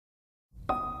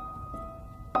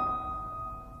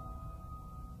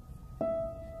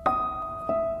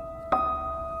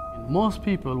Most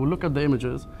people will look at the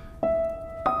images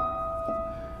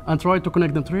and try to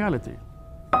connect them to reality.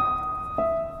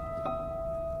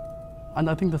 And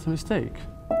I think that's a mistake.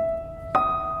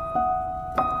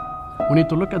 We need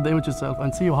to look at the image itself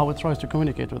and see how it tries to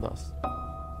communicate with us.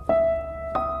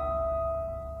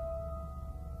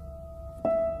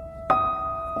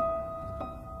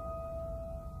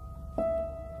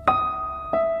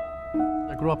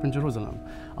 I grew up in Jerusalem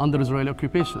under Israeli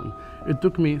occupation. It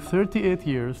took me 38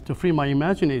 years to free my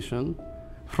imagination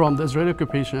from the Israeli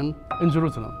occupation in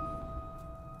Jerusalem.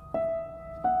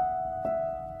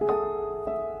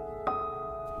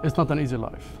 It's not an easy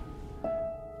life.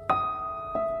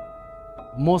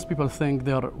 Most people think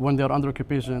when they are under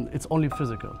occupation, it's only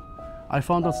physical. I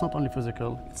found out it's not only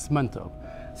physical, it's mental.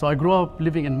 So I grew up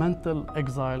living in mental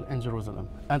exile in Jerusalem,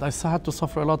 and I had to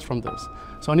suffer a lot from this.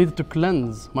 So I needed to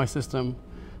cleanse my system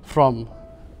from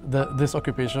this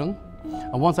occupation.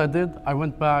 And once I did, I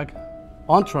went back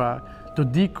on track to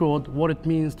decode what it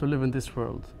means to live in this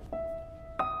world.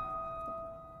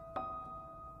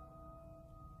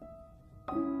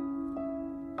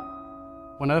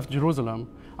 When I left Jerusalem,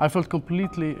 I felt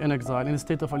completely in exile, in a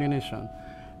state of alienation.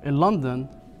 In London,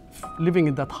 living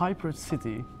in that hyper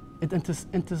city, it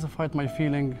intensified my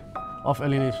feeling of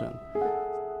alienation.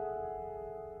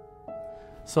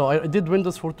 So I did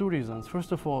Windows for two reasons.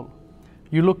 First of all,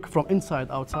 you look from inside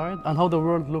outside and how the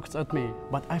world looks at me.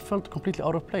 But I felt completely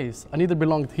out of place. I neither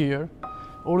belonged here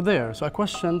or there. So I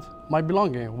questioned my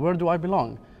belonging. Where do I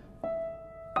belong?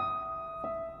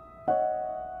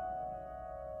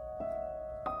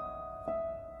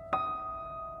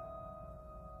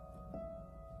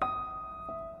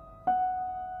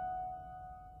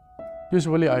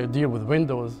 Usually I deal with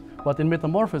windows, but in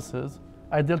Metamorphosis,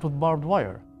 I dealt with barbed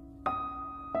wire.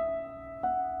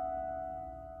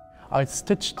 I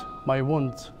stitched my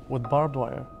wounds with barbed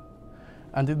wire,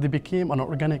 and they became an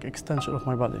organic extension of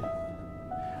my body.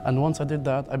 And once I did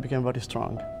that, I became very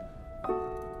strong.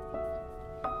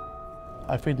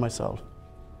 I freed myself.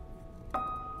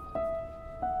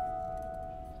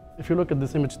 If you look at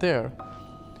this image there,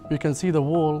 you can see the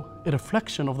wall, a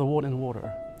reflection of the wall in water.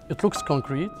 It looks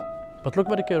concrete, but look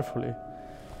very carefully.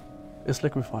 It's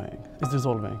liquefying, it's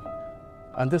dissolving.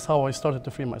 And this is how I started to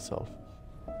free myself.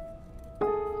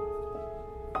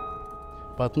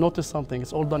 But notice something,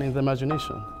 it's all done in the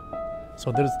imagination.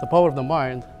 So there is the power of the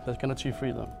mind that can achieve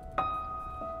freedom.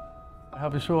 I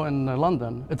have a show in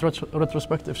London, it's a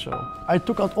retrospective show. I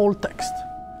took out all text.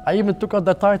 I even took out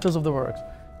the titles of the works.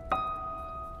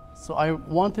 So I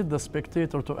wanted the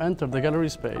spectator to enter the gallery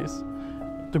space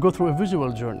to go through a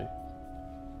visual journey.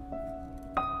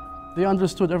 They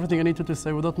understood everything I needed to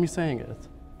say without me saying it.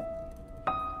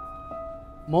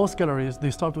 Most galleries,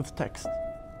 they start with text.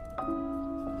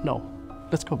 No,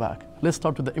 let's go back. Let's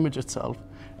start with the image itself.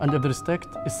 And if there is text,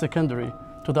 it's secondary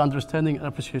to the understanding and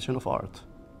appreciation of art.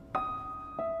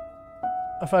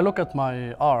 If I look at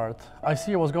my art, I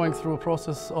see I was going through a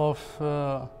process of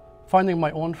finding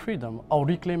my own freedom, or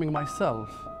reclaiming myself.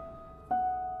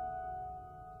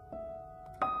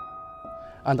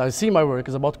 And I see my work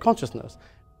is about consciousness.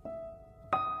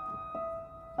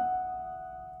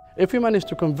 If we manage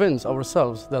to convince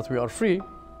ourselves that we are free,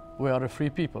 we are a free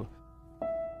people.